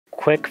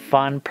quick,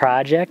 fun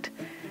project.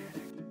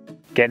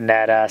 Getting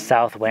that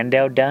south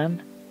window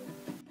done.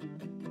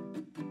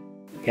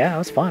 Yeah, it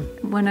was fun.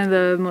 One of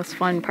the most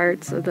fun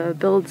parts of the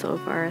build so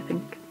far, I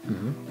think.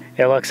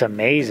 It looks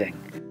amazing.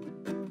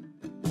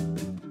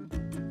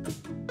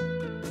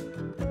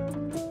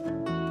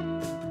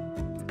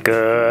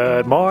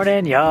 Good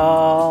morning,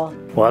 y'all.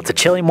 Well, it's a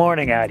chilly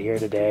morning out here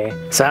today,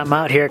 so I'm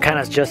out here kind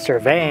of just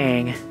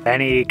surveying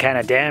any kind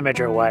of damage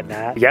or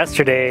whatnot.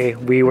 Yesterday,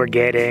 we were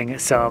getting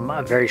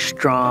some very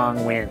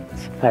strong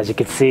winds. As you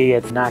can see,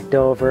 it's knocked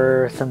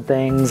over some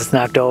things. It's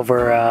knocked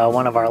over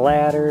one of our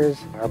ladders.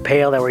 Our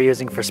pail that we're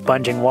using for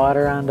sponging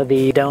water onto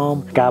the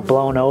dome got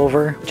blown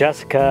over.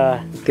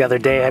 Jessica, the other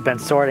day, had been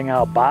sorting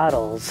out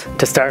bottles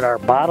to start our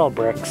bottle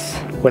bricks.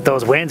 With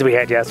those winds we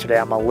had yesterday,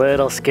 I'm a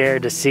little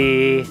scared to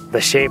see the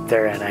shape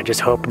they're in. I just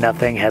hope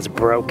nothing has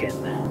broken,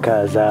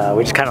 because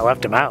we just kind of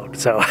left them out.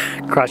 So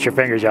cross your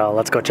fingers, y'all.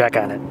 Let's go check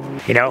on it.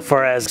 You know,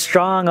 for as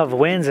strong of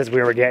winds as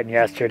we were getting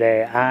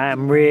yesterday,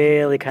 I'm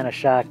really kind of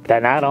shocked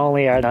that not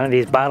only are none of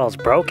these bottles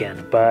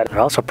broken, but they're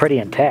also pretty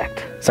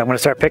intact. So I'm going to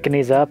start picking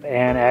these up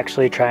and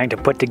actually trying to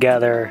put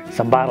together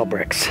some bottle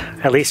bricks.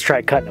 At least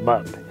try cutting them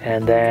up.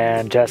 And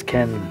then Jess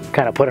can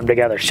kind of put them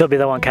together. She'll be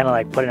the one kind of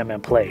like putting them in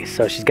place.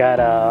 So she's got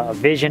a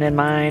vision in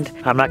mind.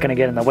 I'm not going to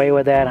get in the way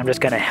with that. I'm just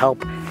going to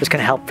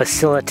help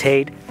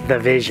facilitate the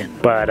vision.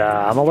 But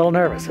I'm a little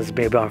nervous. This is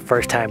maybe my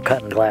first time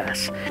cutting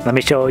glass. Let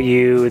me show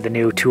you the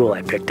new tool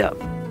I picked up.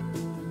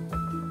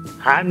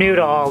 I'm new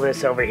to all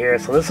this over here,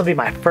 so this will be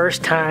my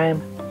first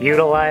time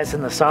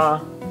utilizing the saw.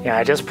 Yeah,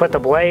 I just put the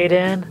blade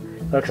in.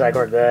 Looks like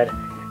we're good.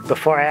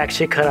 Before I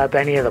actually cut up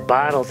any of the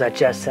bottles that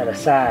Jess set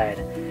aside,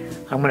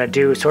 I'm gonna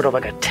do sort of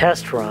like a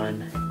test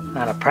run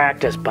on a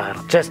practice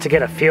bottle, just to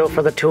get a feel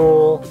for the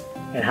tool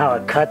and how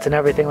it cuts and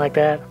everything like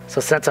that.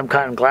 So since I'm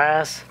cutting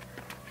glass,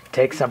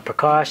 take some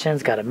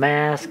precautions, got a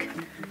mask,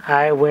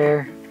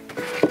 eyewear,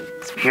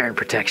 some hearing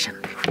protection.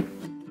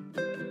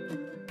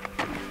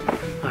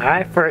 All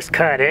right, first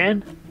cut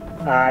in,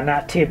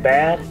 not too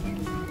bad.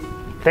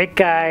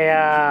 Think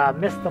I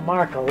missed the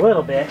mark a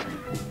little bit.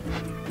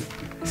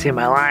 See,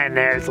 my line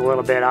there is a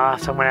little bit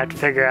off, so I'm gonna have to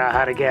figure out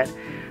how to get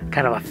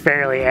kind of a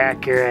fairly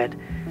accurate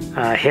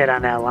hit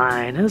on that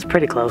line. It was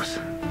pretty close,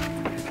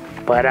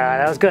 but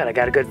that was good. I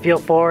got a good feel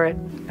for it.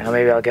 Now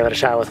maybe I'll give it a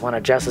shot with one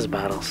of Jess's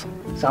bottles.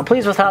 So I'm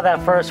pleased with how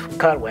that first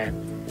cut went.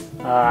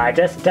 I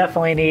just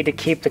definitely need to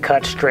keep the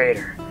cut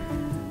straighter.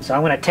 So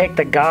I'm gonna take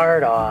the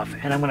guard off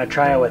and I'm gonna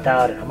try it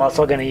without it. I'm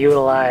also gonna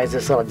utilize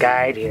this little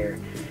guide here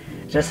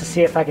just to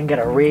see if I can get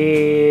a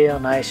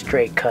real nice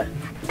straight cut.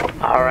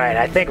 All right,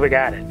 I think we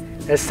got it.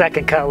 This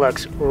second cut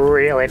looks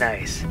really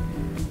nice.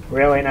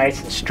 Really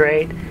nice and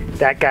straight.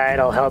 That guide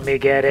will help me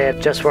get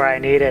it just where I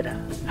need it,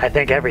 I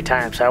think every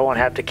time, so I won't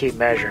have to keep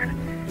measuring.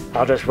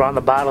 I'll just run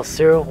the bottles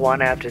through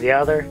one after the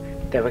other,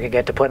 then we can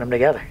get to putting them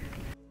together.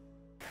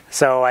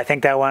 So I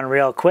think that went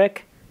real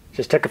quick.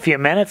 Just took a few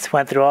minutes,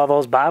 went through all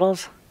those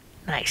bottles.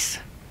 Nice.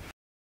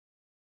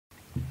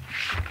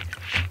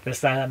 This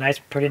is a nice,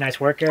 pretty nice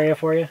work area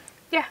for you?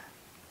 Yeah,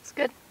 it's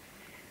good.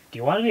 Do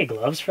you want any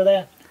gloves for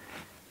that?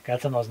 Got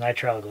some of those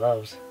nitrile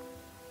gloves.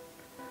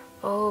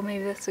 Oh,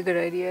 maybe that's a good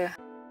idea.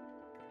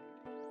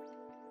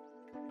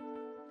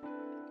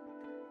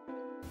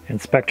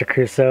 Inspector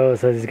Crusoe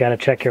says he's got to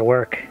check your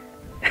work.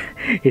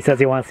 He says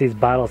he wants these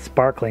bottles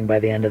sparkling by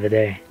the end of the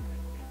day.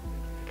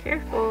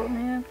 Careful,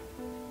 man.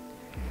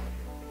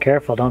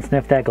 Careful, don't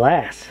sniff that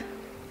glass.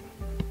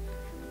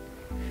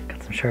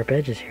 Got some sharp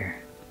edges here.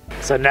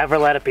 So never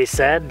let it be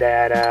said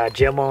that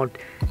Jim won't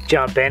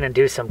jump in and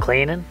do some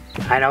cleaning.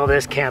 I know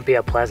this can't be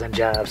a pleasant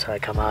job, so I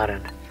come out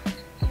and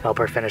help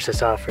her finish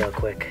this off real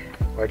quick.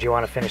 Or do you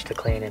want to finish the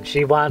cleaning?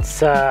 She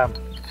wants, you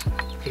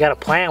got a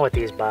plan with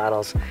these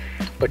bottles,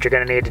 but you're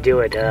gonna need to do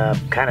it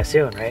kind of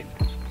soon, right?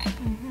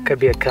 Mm-hmm. Could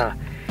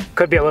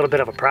be a little bit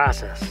of a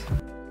process.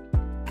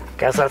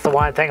 Guess that's the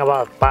one thing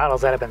about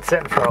bottles that have been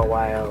sitting for a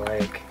while,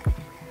 like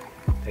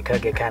they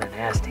could get kind of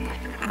nasty.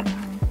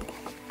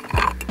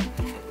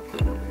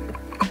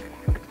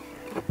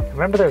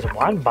 Remember there's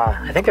one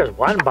bottle, I think there's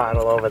one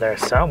bottle over there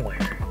somewhere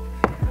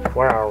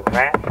where a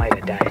rat might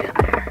have died in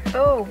there.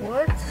 Oh,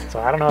 what?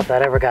 So I don't know if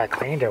that ever got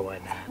cleaned or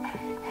whatnot.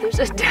 There's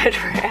a dead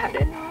rat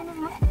in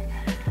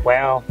it.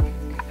 Well,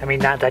 I mean,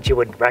 not that you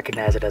would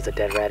recognize it as a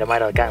dead rat. It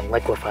might have gotten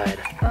liquefied.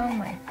 Oh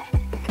my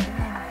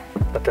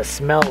God. But the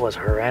smell was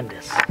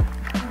horrendous.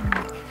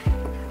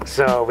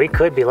 So we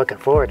could be looking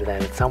forward to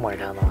that somewhere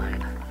down the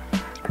line.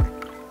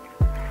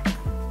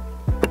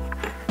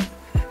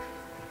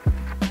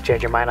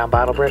 Change your mind on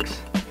bottle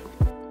bricks?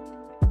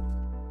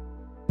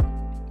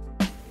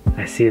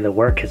 I see the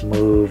work has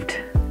moved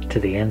to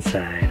the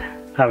inside.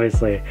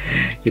 Obviously,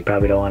 you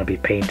probably don't want to be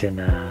painting in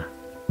the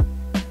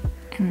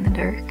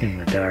dark. In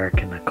the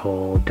dark, in the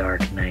cold,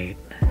 dark night.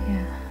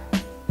 Yeah.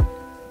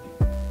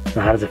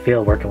 So how does it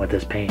feel working with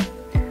this paint?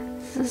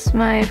 This is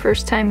my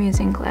first time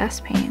using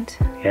glass paint.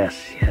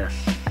 Yes, yes.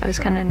 I was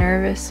kind of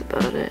nervous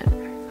about it.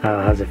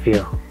 How does it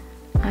feel?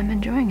 I'm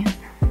enjoying it.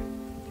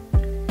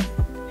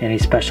 Any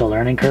special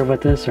learning curve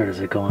with this, or does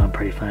it go on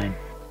pretty fine?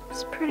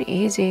 It's pretty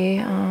easy.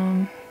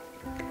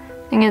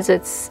 Thing is,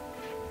 it's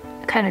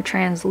kind of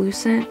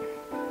translucent,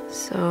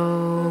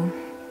 so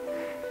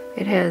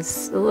it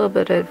has a little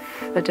bit of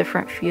a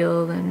different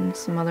feel than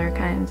some other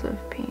kinds of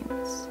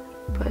paints,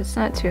 but it's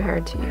not too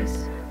hard to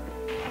use.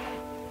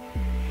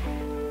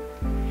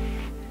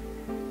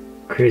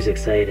 Crew's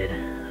excited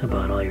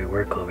about all your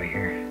work over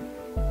here.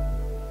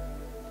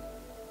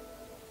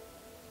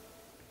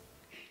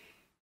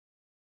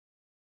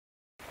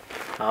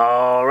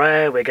 All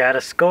right, we got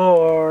a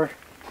score.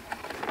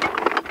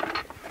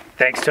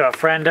 Thanks to a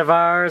friend of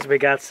ours, we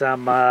got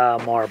some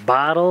more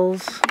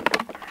bottles.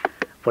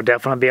 We'll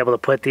definitely be able to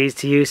put these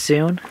to use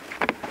soon.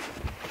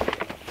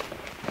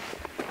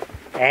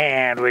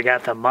 And we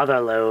got the mother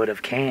load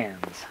of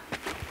cans.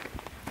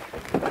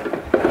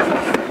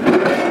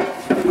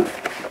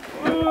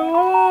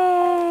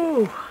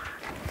 Whoa!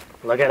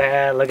 Look at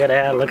that, look at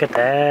that, look at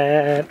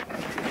that.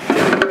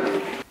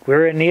 We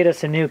were in need of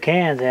some new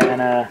cans,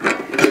 and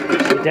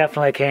she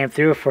definitely came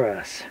through for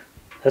us.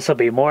 This will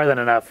be more than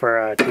enough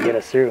for to get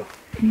us through.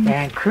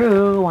 And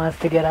Crew wants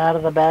to get out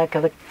of the back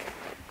of the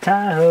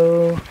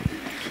Tahoe.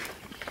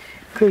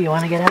 Crew, you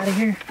want to get out of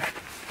here?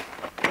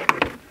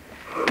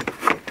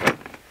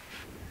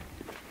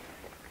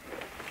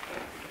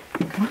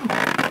 Come on.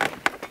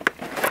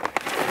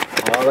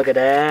 Oh, look at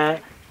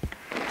that.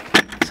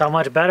 So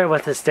much better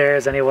with the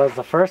stairs than he was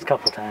the first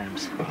couple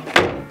times.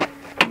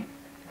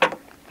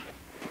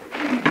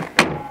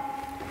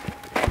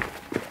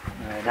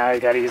 Alright, now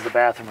you got to use the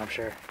bathroom, I'm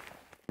sure.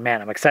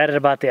 Man, I'm excited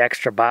about the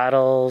extra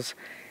bottles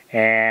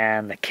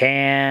and the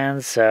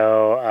cans.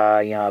 So,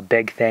 you know, a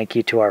big thank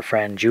you to our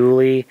friend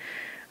Julie.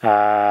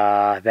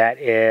 That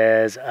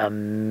is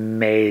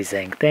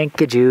amazing. Thank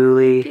you,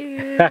 Julie.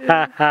 Thank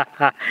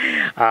you.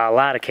 A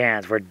lot of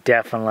cans. We're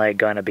definitely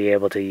going to be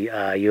able to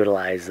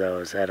utilize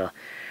those.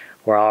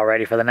 We're all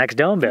ready for the next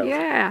dome build.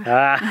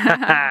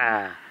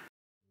 Yeah.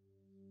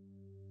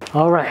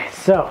 All right,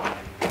 so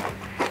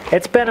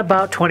it's been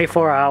about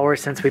 24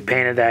 hours since we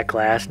painted that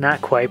glass.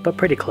 Not quite, but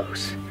pretty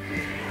close.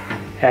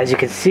 As you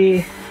can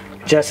see,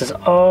 Jess has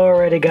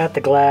already got the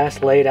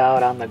glass laid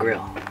out on the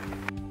grill.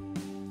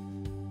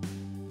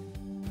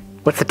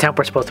 What's the temp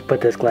we're supposed to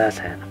put this glass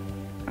at?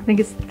 I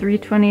think it's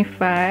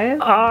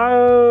 325.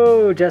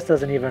 Oh, Jess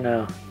doesn't even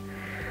know.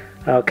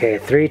 Okay,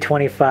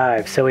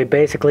 325. So we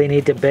basically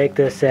need to bake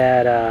this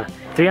at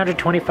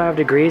 325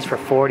 degrees for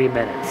 40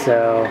 minutes.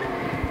 So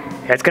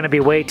it's going to be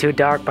way too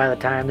dark by the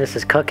time this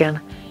is cooking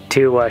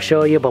to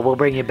show you, but we'll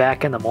bring you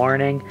back in the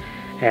morning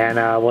and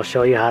we'll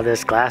show you how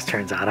this glass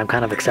turns out. I'm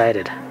kind of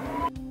excited.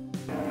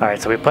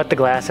 Alright, so we put the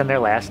glass in there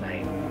last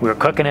night. We were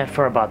cooking it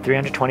for about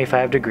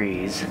 325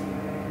 degrees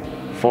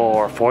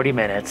for 40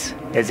 minutes.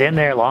 It's in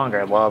there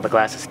longer. Well, the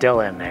glass is still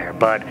in there,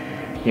 but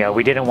you know,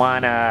 we didn't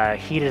want to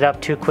heat it up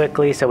too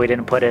quickly, so we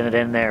didn't put it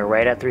in there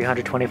right at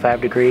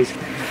 325 degrees.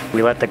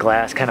 We let the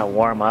glass kind of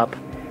warm up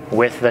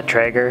with the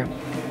Traeger.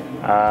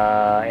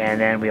 And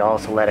then we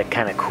also let it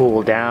kind of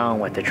cool down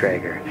with the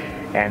Traeger.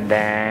 And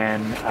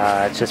then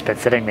it's just been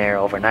sitting there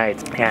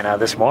overnight.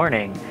 And this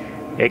morning,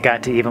 it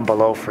got to even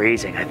below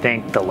freezing. I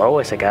think the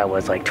lowest it got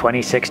was like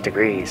 26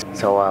 degrees.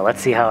 So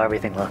let's see how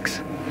everything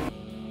looks.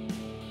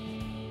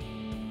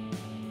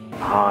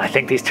 Oh, I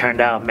think these turned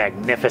out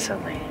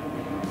magnificently.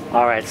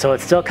 Alright, so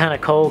it's still kind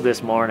of cold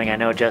this morning. I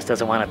know Jess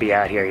doesn't want to be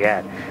out here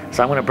yet.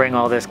 So I'm going to bring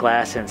all this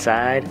glass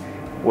inside.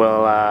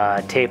 We'll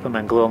tape them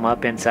and glue them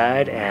up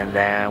inside, and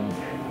then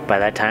by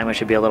that time it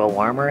should be a little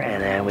warmer,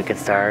 and then we can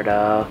start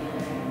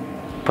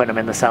putting them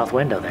in the south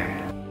window there.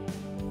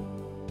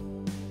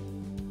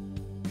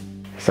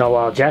 So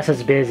while Jess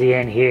is busy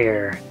in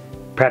here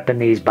prepping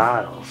these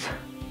bottles,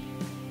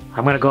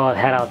 I'm going to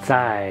head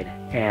outside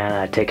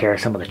and take care of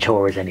some of the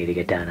chores I need to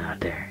get done out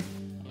there.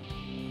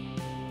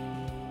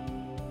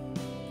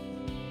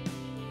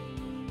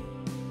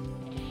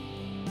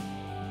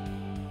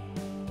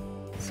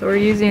 So we're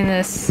using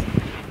this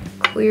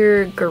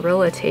clear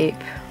Gorilla tape.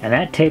 And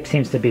that tape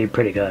seems to be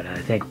pretty good. I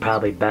think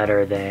probably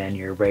better than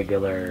your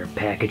regular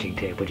packaging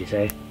tape, would you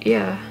say?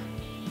 Yeah,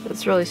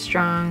 it's really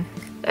strong.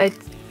 I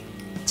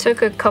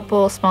took a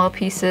couple small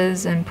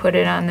pieces and put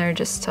it on there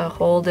just to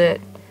hold it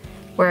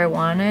where I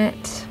want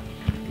it.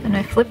 And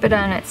I flip it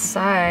on its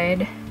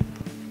side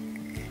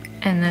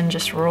and then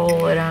just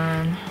roll it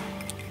on.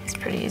 It's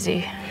pretty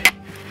easy.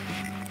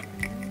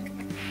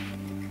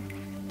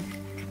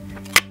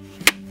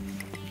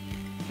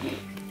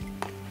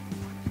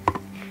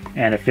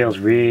 And it feels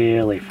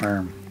really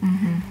firm.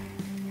 Mm-hmm.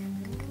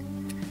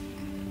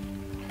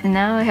 And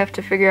now I have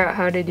to figure out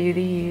how to do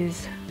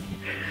these.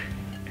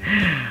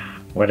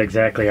 What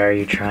exactly are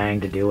you trying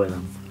to do with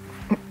them?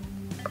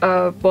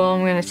 Well,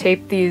 I'm gonna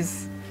tape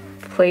these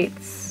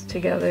plates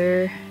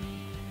together.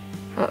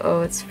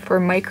 Uh-oh, it's for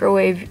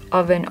microwave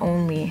oven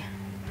only.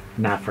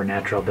 Not for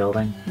natural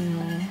building?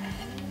 No.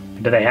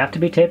 Do they have to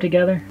be taped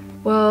together?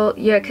 Well,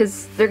 yeah,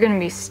 because they're gonna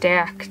be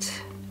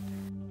stacked.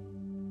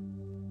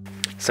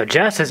 So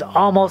Jess is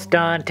almost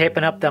done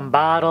taping up them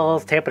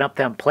bottles, taping up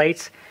them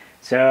plates.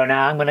 So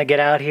now I'm gonna get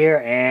out here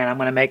and I'm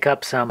gonna make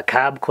up some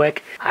cob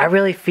quick. I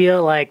really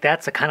feel like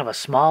that's a kind of a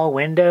small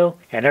window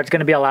and there's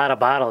gonna be a lot of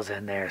bottles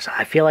in there. So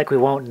I feel like we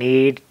won't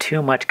need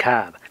too much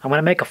cob. I'm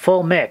gonna make a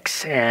full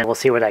mix and we'll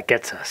see where that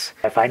gets us.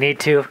 If I need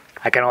to,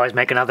 I can always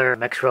make another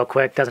mix real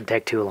quick. Doesn't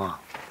take too long.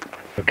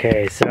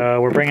 Okay, so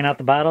we're bringing out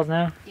the bottles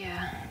now?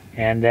 Yeah.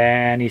 And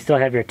then you still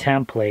have your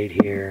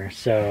template here.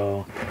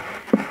 So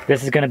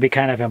this is gonna be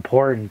kind of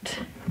important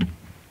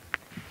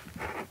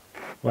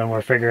when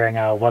we're figuring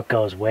out what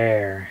goes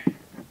where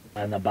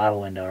on the bottle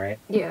window, right?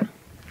 Yeah.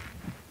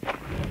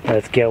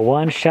 Let's get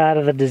one shot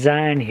of the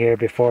design here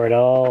before it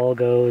all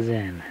goes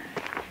in.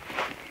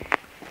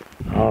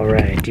 All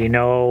right, do you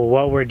know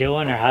what we're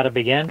doing or how to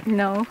begin?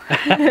 No.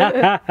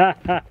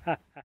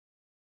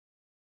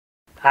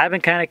 I've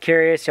been kind of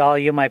curious, all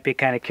you might be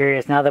kind of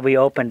curious, now that we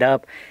opened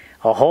up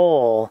a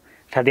hole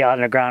to the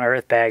underground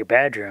earth bag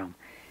bedroom.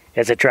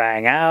 Is it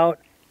drying out?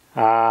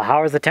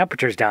 How are the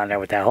temperatures down there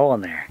with that hole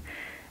in there?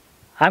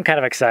 I'm kind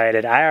of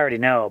excited. I already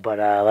know, but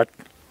I'm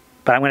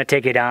going to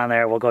take you down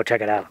there. We'll go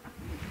check it out.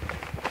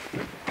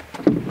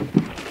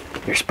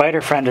 Your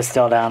spider friend is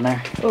still down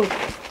there. Oh.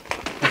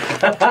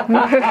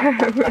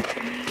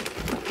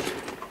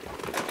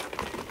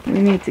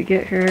 We need to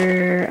get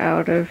her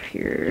out of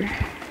here.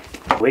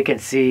 We can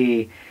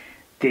see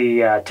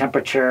the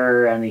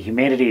temperature and the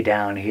humidity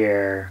down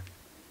here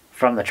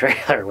from the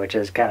trailer, which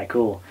is kind of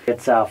cool.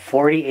 It's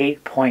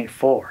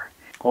 48.4.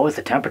 What was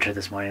the temperature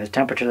this morning? The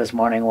temperature this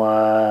morning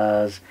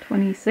was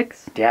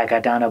 26. Yeah, it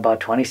got down to about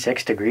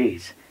 26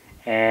 degrees.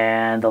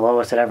 And the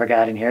lowest it ever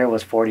got in here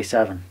was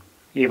 47.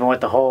 Even with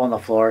the hole in the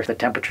floor, the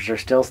temperatures are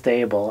still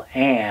stable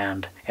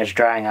and it's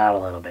drying out a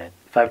little bit.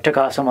 If I took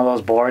off some of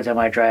those boards, I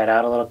might dry it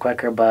out a little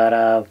quicker, but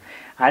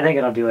I think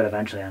it'll do it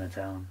eventually on its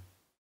own.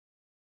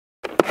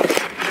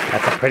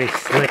 That's a pretty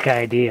slick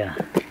idea.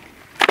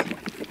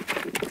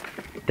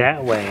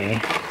 That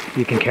way,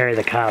 you can carry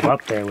the cob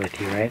up there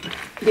with you, right?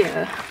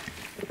 Yeah.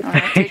 I'll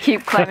have to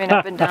keep climbing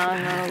up and down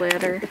the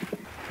ladder.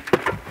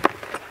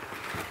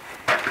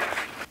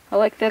 I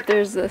like that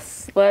there's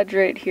this ledge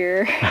right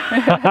here.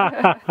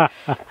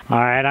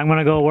 Alright, I'm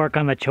gonna go work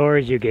on the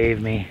chores you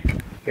gave me.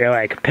 You're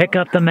like, pick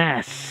up the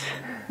mess.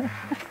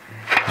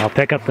 I'll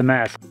pick up the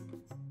mess.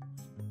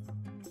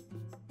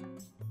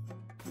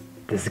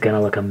 This is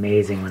gonna look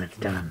amazing when it's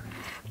done.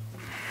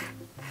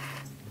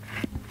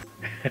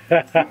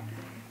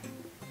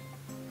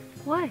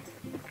 What?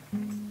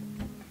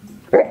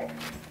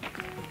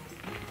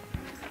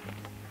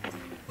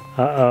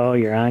 Uh-oh,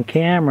 you're on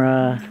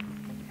camera.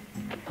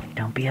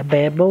 Don't be a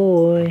bad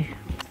boy.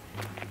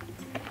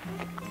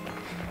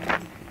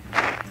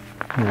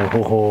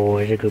 Oh,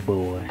 he's a good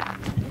boy.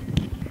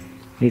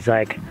 He's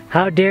like,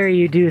 how dare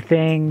you do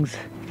things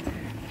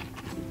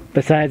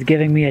besides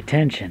giving me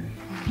attention?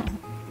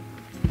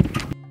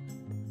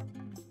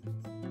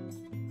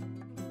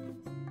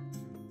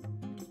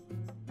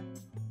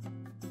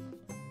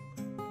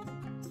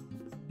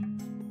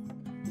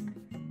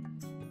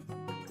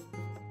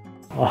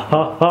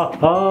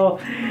 Oh,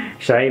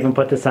 should I even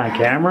put this on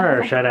camera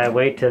or should I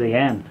wait till the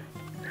end?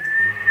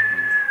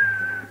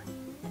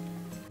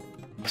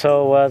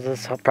 So was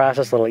this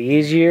process a little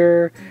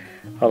easier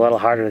or a little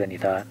harder than you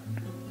thought?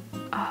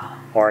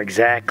 Or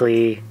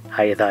exactly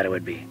how you thought it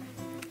would be?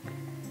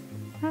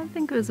 I don't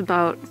think it was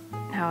about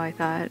how I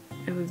thought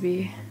it would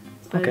be,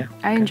 but Okay,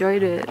 I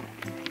enjoyed it.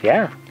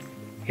 Yeah,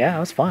 it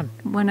was fun.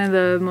 One of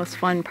the most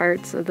fun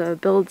parts of the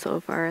build so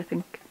far, I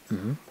think.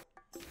 Mm-hmm.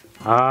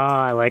 Oh,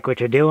 I like what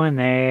you're doing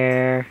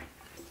there.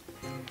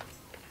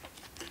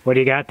 What do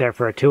you got there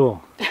for a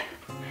tool?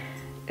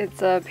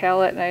 It's a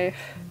palette knife.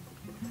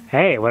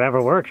 Hey,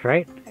 whatever works,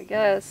 right? I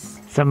guess.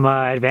 Some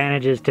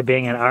advantages to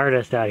being an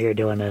artist out here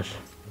doing this.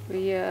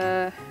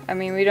 I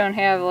mean, we don't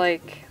have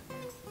like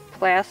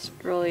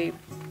really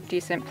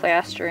decent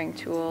plastering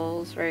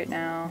tools right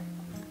now,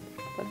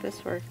 but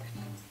this works.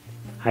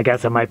 I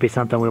guess it might be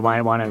something we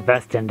might want to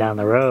invest in down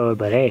the road,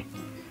 but hey,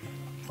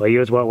 we'll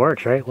use what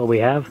works, right? What we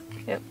have.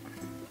 Yep.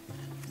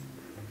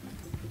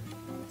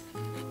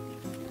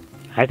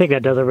 I think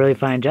that does a really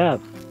fine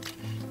job.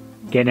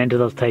 Getting into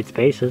those tight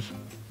spaces.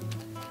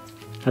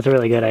 That's a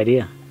really good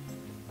idea.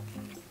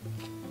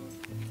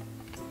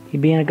 You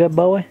being a good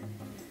boy?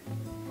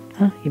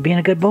 Huh? You being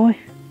a good boy?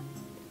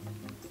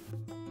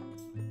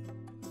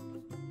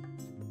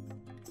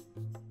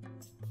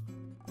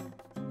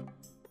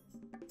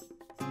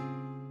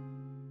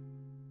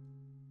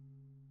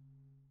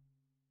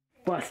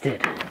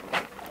 Busted.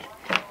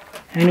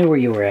 I knew where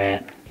you were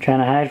at. Trying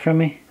to hide from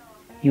me?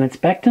 You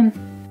inspecting?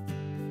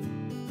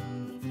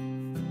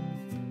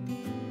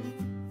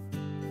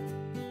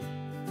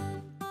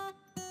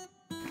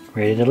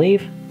 Ready to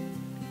leave?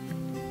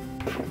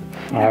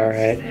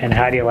 Alright, and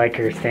how do you like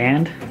your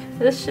stand?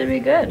 This should be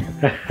good.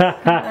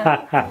 Now,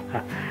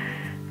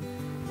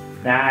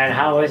 and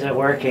how is it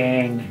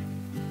working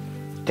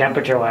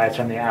temperature-wise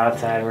from the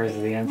outside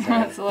versus the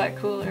inside? It's a lot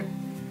cooler.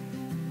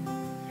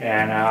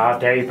 And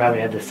out there you probably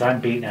had the sun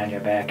beating on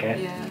your back, eh?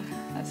 Yeah,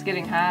 it's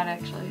getting hot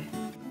actually.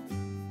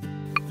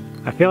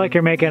 I feel like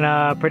you're making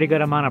a pretty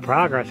good amount of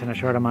progress in a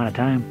short amount of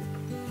time.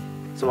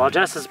 So while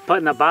Jess is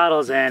putting the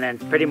bottles in and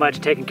pretty much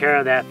taking care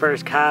of that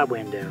first cob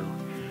window,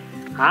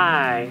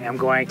 I am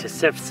going to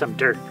sift some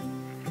dirt.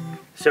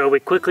 So we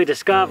quickly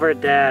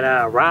discovered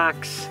that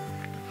rocks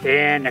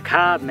in the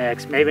cob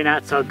mix maybe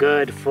not so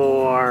good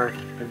for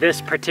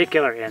this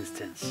particular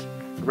instance.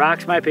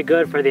 Rocks might be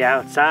good for the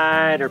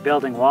outside or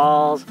building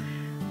walls,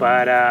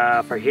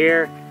 but for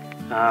here,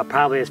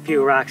 probably as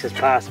few rocks as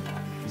possible.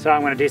 So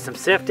I'm going to do some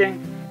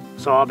sifting,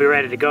 so I'll be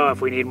ready to go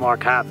if we need more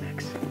cob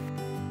mix.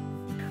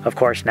 Of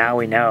course, now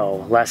we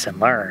know, lesson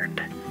learned,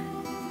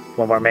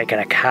 when we're making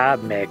a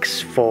cob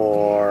mix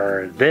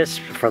for this,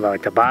 for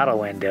like the bottle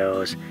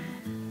windows,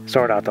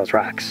 sort out those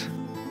rocks.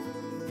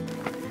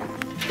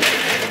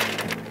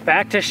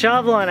 Back to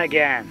shoveling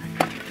again.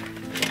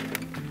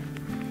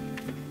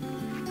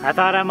 I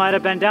thought I might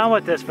have been done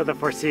with this for the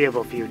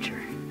foreseeable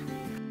future.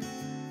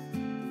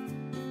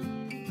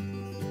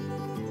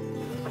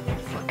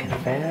 It's looking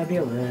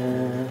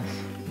fabulous.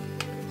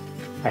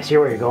 I see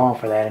where you're going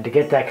for that, and to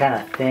get that kind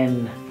of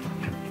thin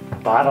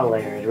bottle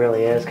layer, it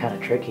really is kind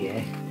of tricky,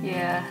 eh?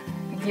 Yeah,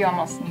 I think you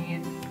almost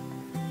need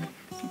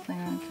something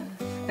like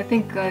this. I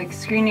think like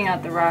screening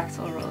out the rocks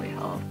will really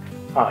help.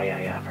 Oh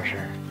yeah, for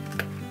sure.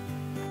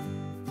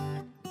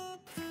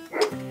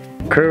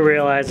 Crew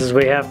realizes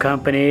we have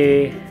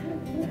company.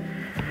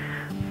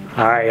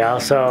 All right, y'all,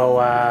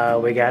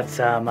 so we got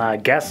some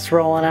guests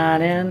rolling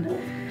on in.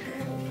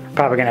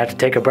 Probably gonna have to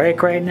take a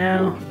break right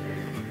now.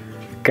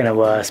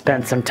 Gonna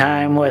spend some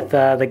time with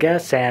the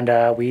guests, and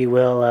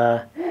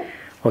we'll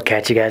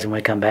catch you guys when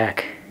we come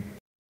back.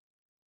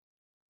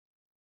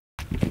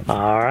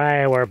 All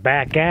right, we're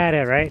back at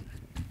it, right?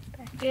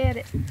 Back at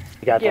it.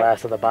 You got the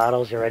last of the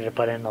bottles. You're ready to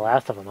put in the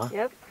last of them, huh?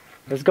 Yep.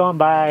 It's going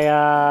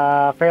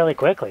by fairly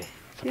quickly,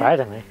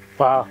 surprisingly. Yep.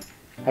 Well,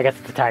 I guess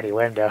it's a tiny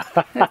window.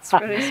 It's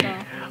pretty small.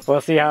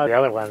 We'll see how the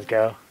other ones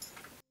go.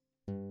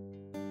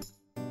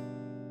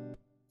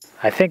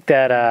 I think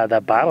that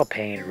the bottle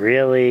paint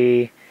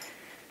really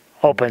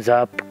opens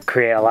up,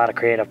 create a lot of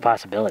creative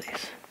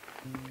possibilities.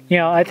 You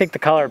know, I think the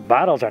colored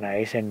bottles are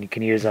nice and you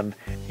can use them,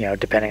 you know,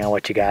 depending on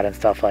what you got and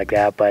stuff like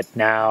that, but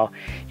now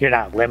you're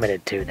not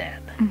limited to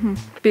that. Mm-hmm.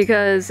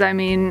 Because, I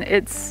mean,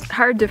 it's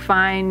hard to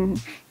find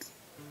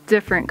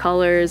different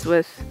colors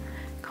with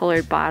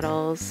colored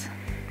bottles.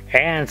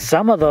 And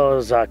some of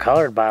those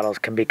colored bottles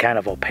can be kind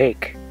of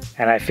opaque.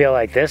 And I feel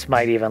like this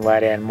might even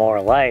let in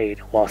more light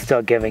while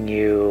still giving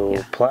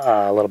you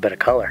a little bit of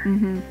color.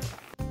 Mm-hmm.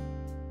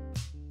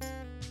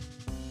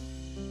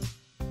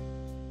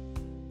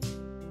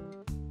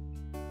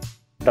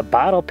 The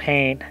bottle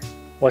paint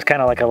was kind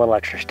of like a little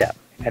extra step,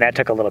 and that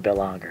took a little bit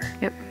longer.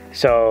 Yep.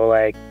 So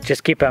like,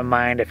 just keep in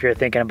mind if you're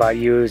thinking about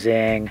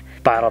using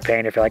bottle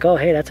paint, if you're like, oh,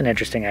 hey, that's an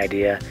interesting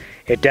idea,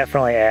 it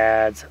definitely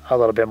adds a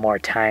little bit more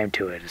time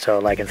to it. So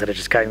like, instead of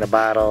just cutting the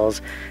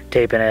bottles,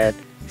 taping it,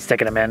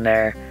 sticking them in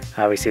there,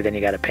 obviously then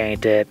you got to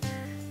paint it,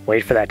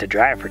 wait for that to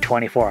dry for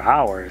 24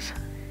 hours,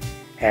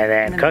 and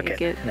then cook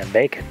it, and then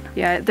bake it.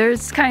 Yeah,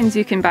 there's kinds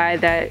you can buy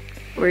that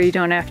where you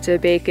don't have to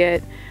bake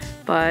it,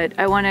 but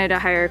I wanted a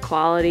higher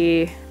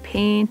quality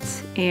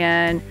paint,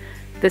 and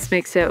this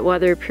makes it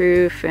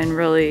weatherproof and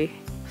really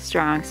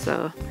strong,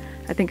 so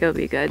I think it'll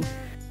be good.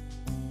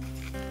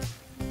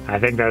 I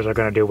think those are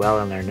going to do well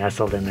in there,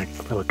 nestled in their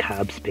little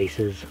cob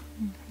spaces.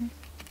 Mm-hmm.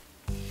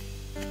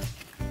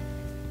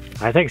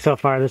 I think so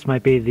far this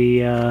might be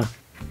the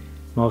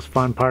most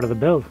fun part of the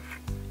build.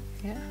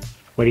 Yeah.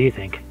 What do you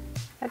think?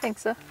 I think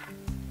so.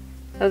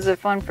 Was it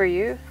fun for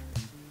you?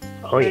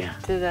 Oh yeah.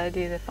 Or did I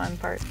do the fun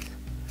parts?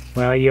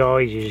 Well, you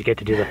always usually get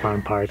to do the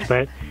fun parts,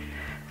 but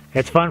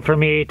it's fun for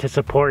me to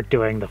support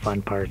doing the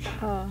fun parts.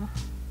 Oh,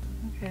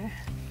 okay.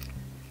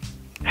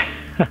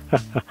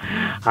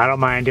 I don't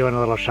mind doing a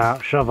little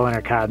shoveling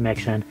or cob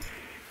mixing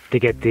to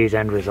get these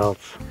end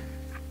results.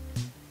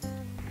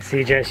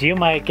 See, Jess, you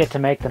might get to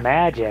make the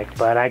magic,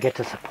 but I get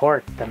to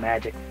support the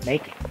magic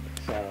making.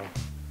 So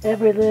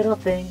every little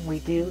thing we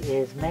do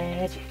is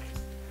magic.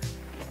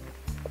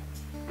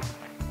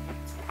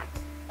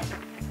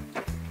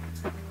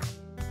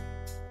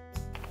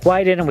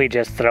 Why didn't we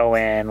just throw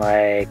in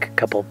like a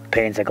couple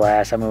panes of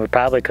glass? I mean, we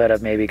probably could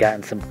have maybe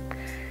gotten some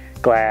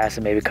glass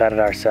and maybe cut it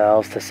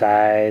ourselves to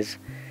size.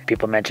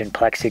 People mentioned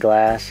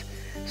plexiglass.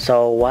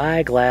 So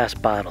why glass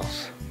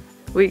bottles?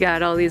 We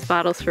got all these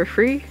bottles for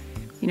free.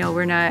 You know,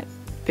 we're not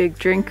big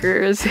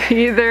drinkers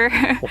either.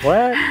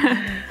 What?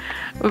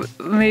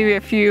 Maybe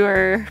a few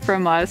are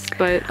from us,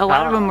 but a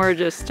lot of them were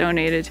just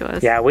donated to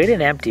us. Yeah, we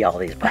didn't empty all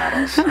these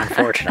bottles,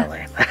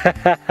 unfortunately.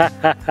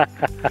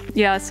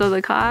 Yeah, so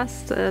the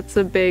cost, that's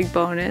a big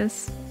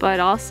bonus, but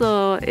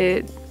also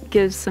it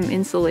gives some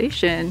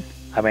insulation.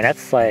 I mean,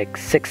 that's like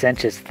 6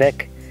 inches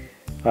thick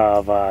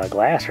of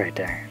glass right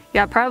there.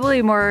 Yeah,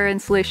 probably more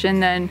insulation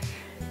than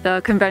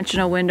the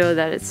conventional window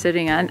that it's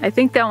sitting on. I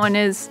think that one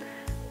is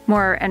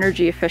more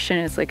energy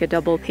efficient. It's like a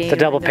double pane. It's a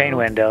double pane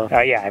window.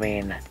 Yeah, I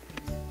mean,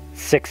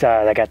 they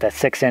got that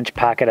 6-inch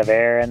pocket of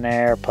air in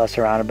there, plus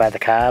surrounded by the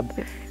cob.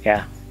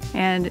 Yeah.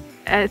 And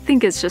I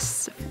think it's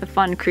just a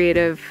fun,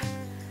 creative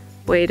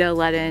way to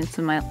let in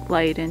some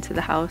light into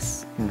the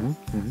house.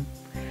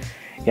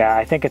 Yeah,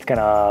 I think it's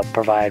gonna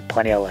provide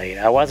plenty of light.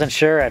 I wasn't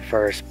sure at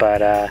first,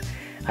 but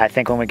I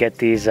think when we get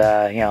these, you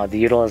know, the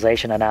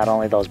utilization of not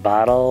only those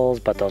bottles,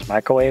 but those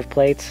microwave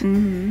plates,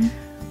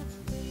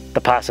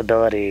 the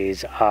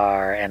possibilities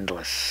are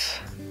endless.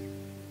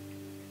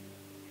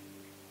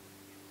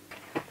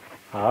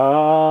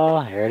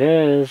 Oh, here it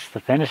is, the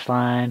finish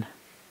line.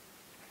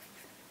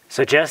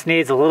 So just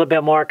needs a little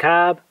bit more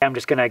cob. I'm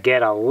just gonna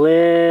get a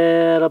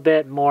little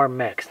bit more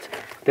mixed.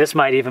 This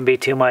might even be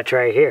too much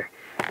right here.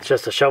 It's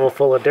just a shovel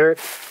full of dirt,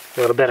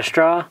 a little bit of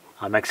straw.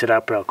 I'll mix it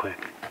up real quick.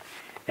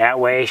 That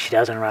way she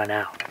doesn't run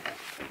out.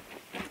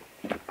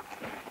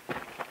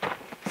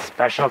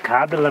 Special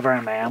cob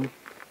delivery, ma'am.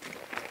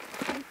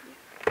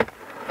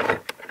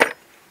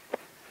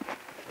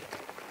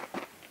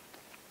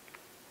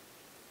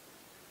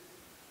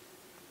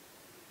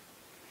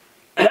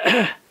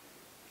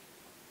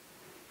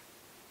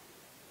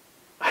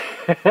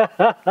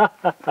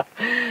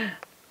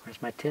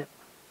 Where's my tip?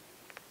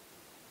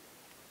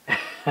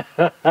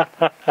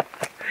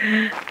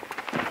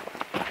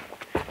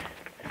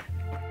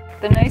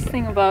 The nice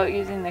thing about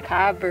using the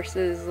cob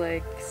versus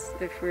like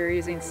if we were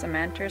using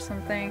cement or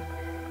something,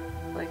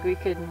 like we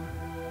could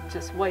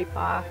just wipe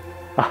off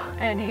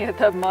any of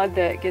the mud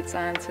that gets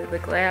onto the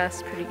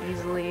glass pretty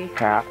easily,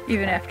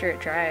 even after it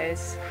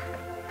dries.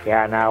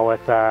 Yeah, now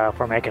with if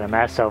we're making a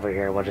mess over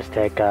here, we'll just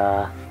take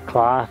a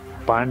cloth,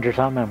 sponge or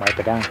something and wipe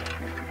it down.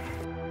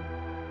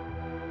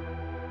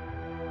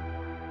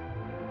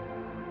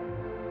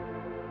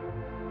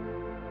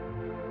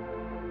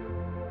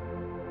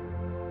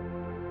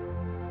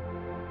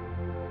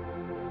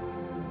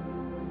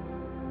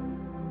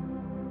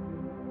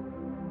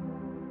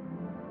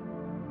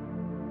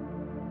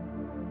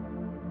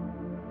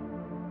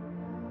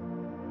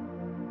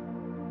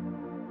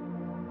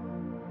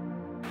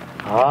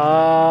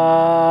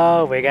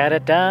 Oh, we got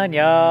it done,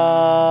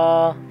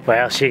 y'all.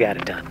 Well, she got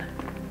it done.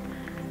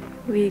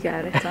 We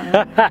got it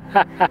done.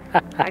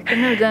 I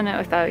couldn't have done it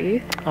without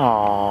you.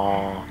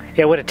 Oh,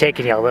 it would have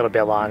taken you a little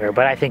bit longer,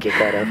 but I think you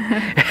could have.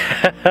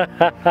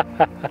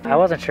 I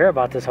wasn't sure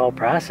about this whole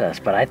process,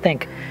 but I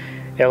think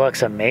it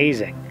looks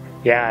amazing.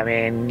 Yeah, I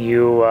mean,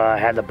 you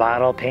had the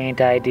bottle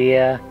paint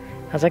idea.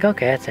 I was like,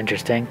 okay, that's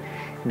interesting.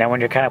 And then when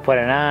you're kind of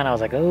putting it on, I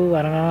was like, oh,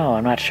 I don't know,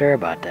 I'm not sure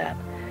about that.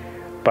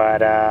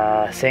 But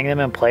seeing them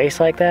in place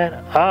like that,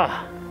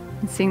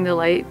 and seeing the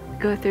light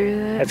go through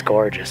that. That's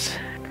gorgeous.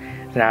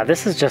 Now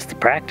this is just the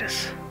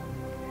practice,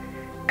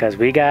 because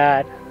we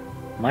got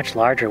much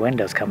larger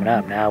windows coming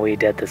up. Now we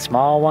did the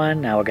small one,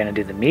 now we're gonna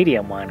do the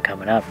medium one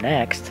coming up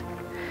next.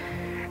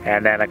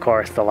 And then of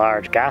course the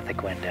large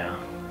Gothic window.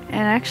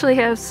 And I actually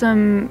have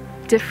some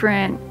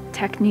different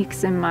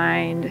techniques in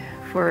mind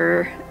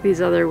for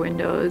these other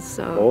windows,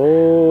 so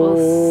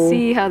we'll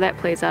see how that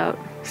plays out.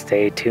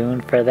 Stay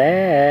tuned for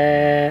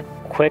that.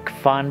 Quick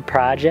fun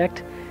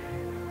project,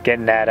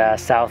 getting that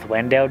south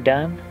window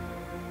done.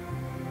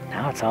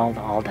 Now it's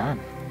all done.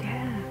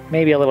 Yeah.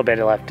 Maybe a little bit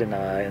left in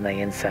the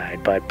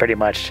inside, but pretty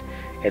much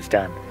it's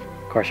done.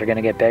 Of course, you're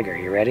gonna get bigger.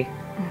 You ready?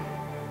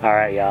 All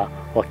right, y'all.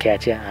 We'll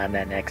catch you on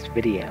that next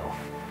video.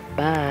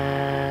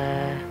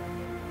 Bye.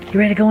 You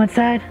ready to go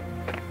inside?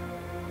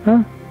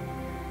 Huh?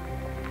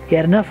 You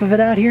had enough of it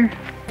out here?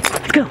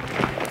 Let's go.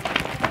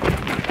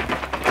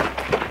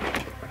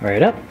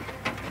 Right up.